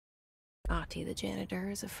Ahti the janitor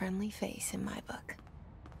is a friendly face in my book.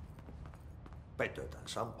 Better than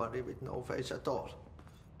somebody with no face at all.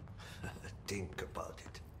 Think about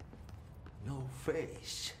it. No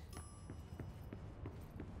face.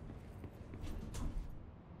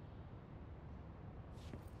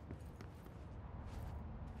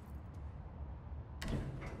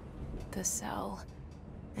 The cell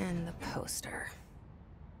and the poster.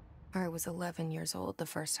 I was 11 years old the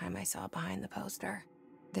first time I saw behind the poster.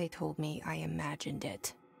 They told me I imagined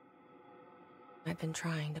it. I've been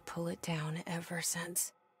trying to pull it down ever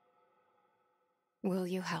since. Will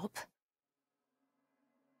you help?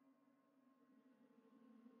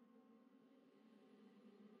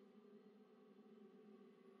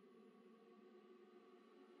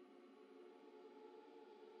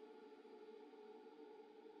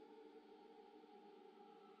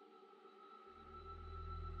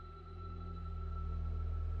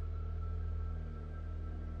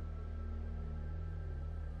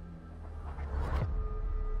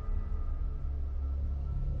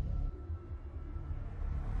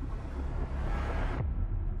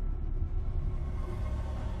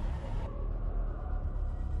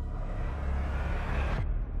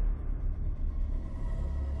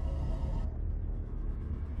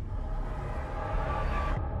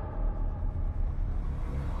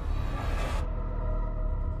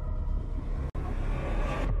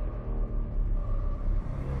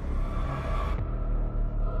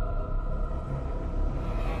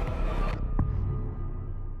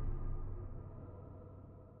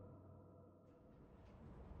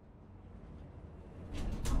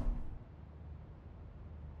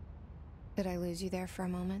 Did I lose you there for a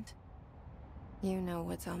moment? You know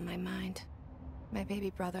what's on my mind. My baby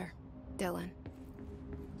brother, Dylan.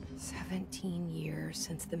 17 years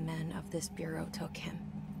since the men of this bureau took him.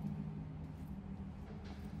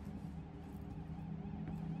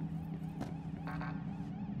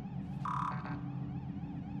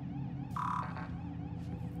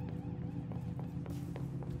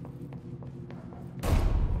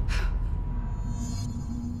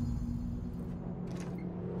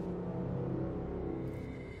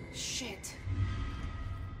 Shit.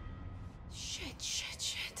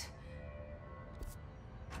 Shit.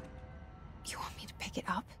 You want me to pick it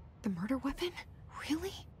up? The murder weapon?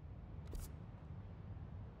 Really?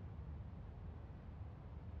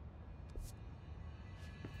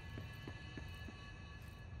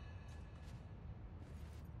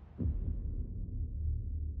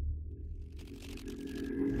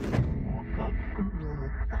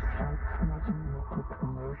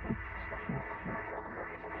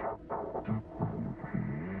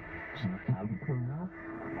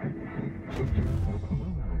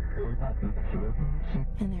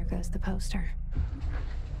 And there goes the poster.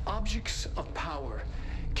 Objects of power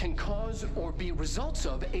can cause or be results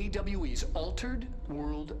of AWE's altered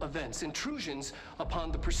world events, intrusions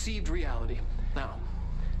upon the perceived reality. Now,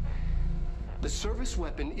 the service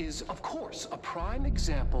weapon is, of course, a prime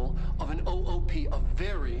example of an OOP, a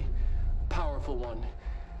very powerful one.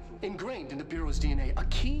 Ingrained in the Bureau's DNA, a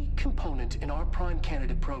key component in our prime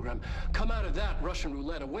candidate program. Come out of that Russian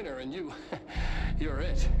roulette a winner and you're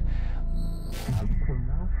it.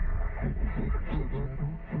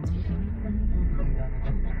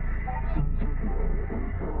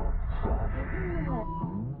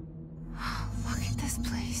 Look at this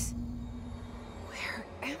place. Where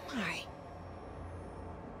am I?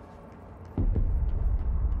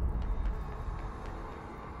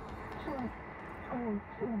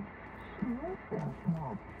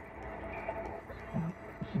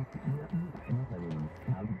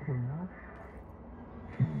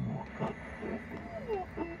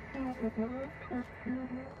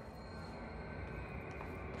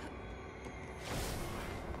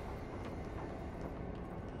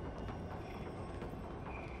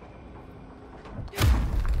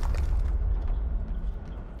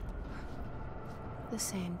 The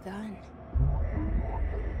same gun.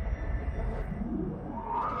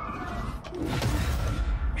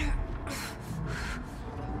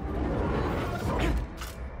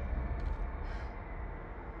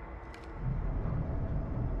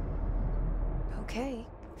 Okay,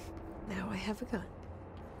 now I have a gun.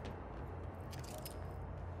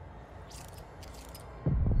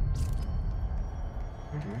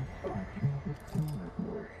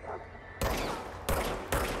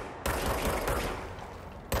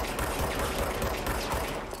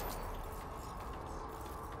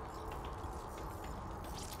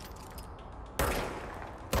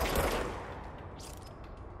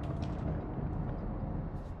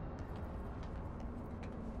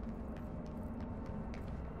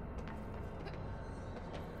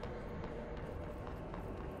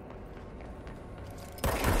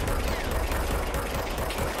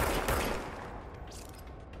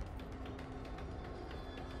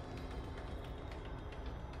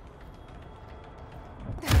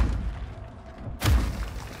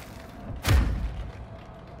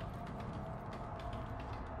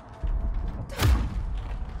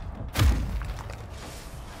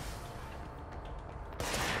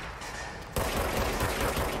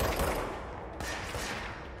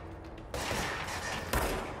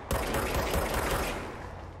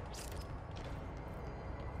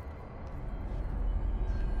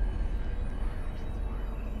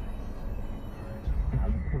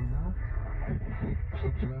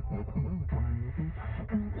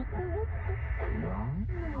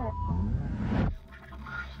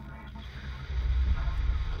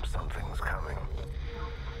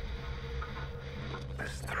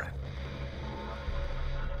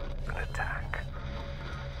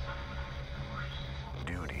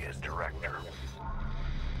 Doctor.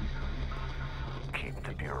 Keep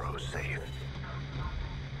the Bureau safe.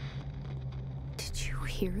 Did you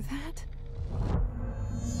hear that?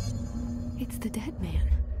 It's the dead man.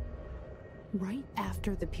 Right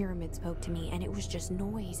after the pyramid spoke to me, and it was just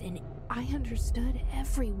noise, and I understood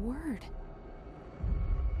every word.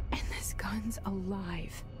 And this gun's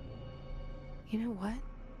alive. You know what?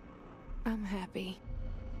 I'm happy.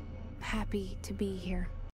 Happy to be here.